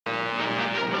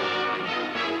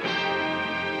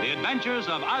adventures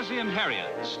of Ozzie and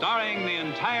Harriet, starring the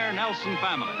entire Nelson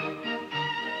family.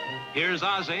 Here's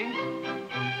Ozzie.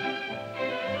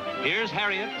 Here's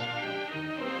Harriet.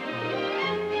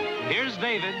 Here's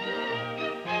David.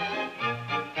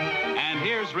 And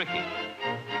here's Ricky.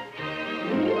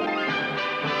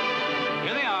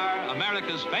 Here they are,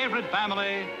 America's favorite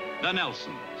family, the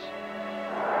Nelsons.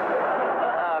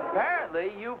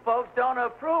 Apparently, you folks don't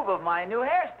approve of my new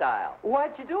hairstyle.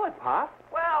 Why'd you do it, Pop?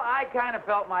 Well, I kind of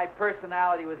felt my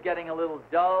personality was getting a little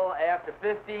dull after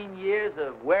 15 years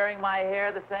of wearing my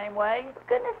hair the same way. For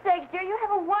goodness sakes, dear, you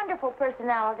have a wonderful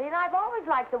personality, and I've always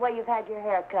liked the way you've had your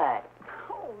hair cut.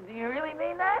 Oh, do you really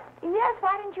mean that? Yes,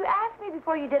 why didn't you ask me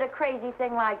before you did a crazy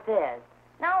thing like this?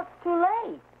 Now it's too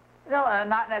late. No,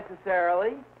 not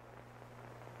necessarily.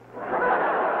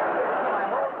 My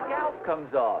whole scalp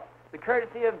comes off. The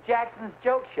courtesy of Jackson's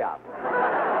Joke Shop. Well,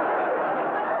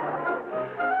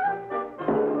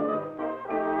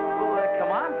 come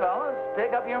on, fellas.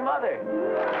 Pick up your mother.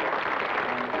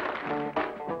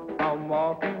 I'm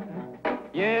walking,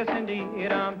 yes,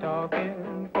 indeed, I'm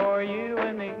talking for you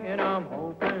and me, and I'm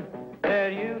hoping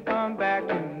that you come back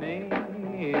to me.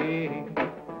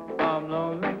 I'm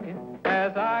lonely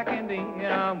as I can be,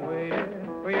 and I'm waiting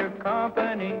for your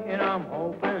company, and I'm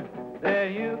hoping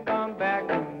that you come back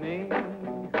to me.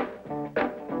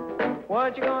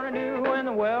 What you gonna do when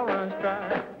the well runs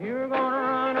dry? You're gonna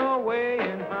run away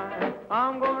and hide.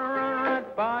 I'm gonna run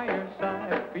right by your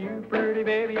side. For you, pretty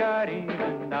baby, I'd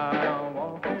even die. I'm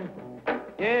walking,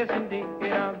 yes,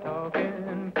 indeed, I'm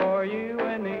talking for you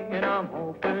and me, and I'm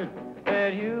hoping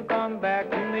that you come back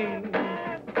to me.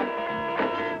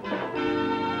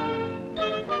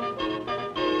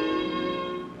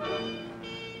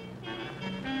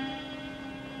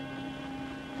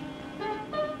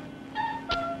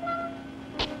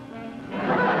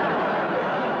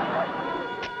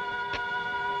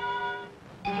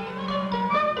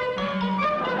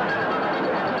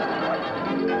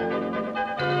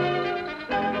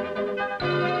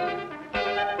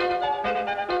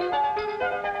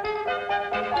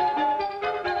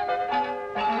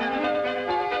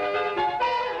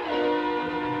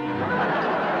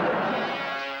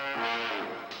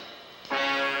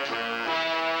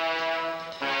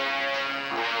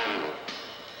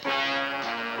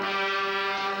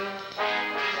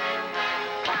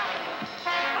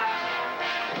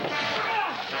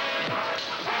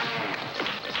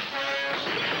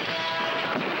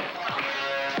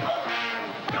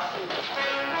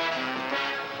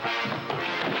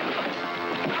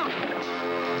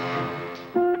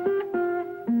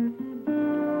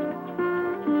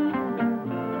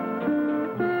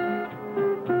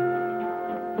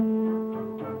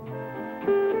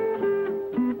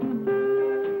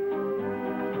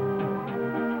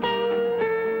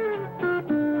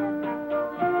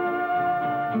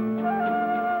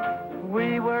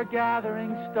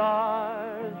 Gathering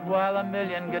stars while a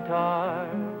million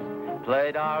guitars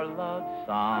played our love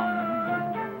song.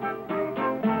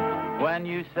 When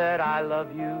you said I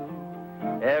love you,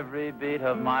 every beat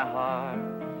of my heart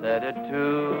said it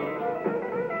too.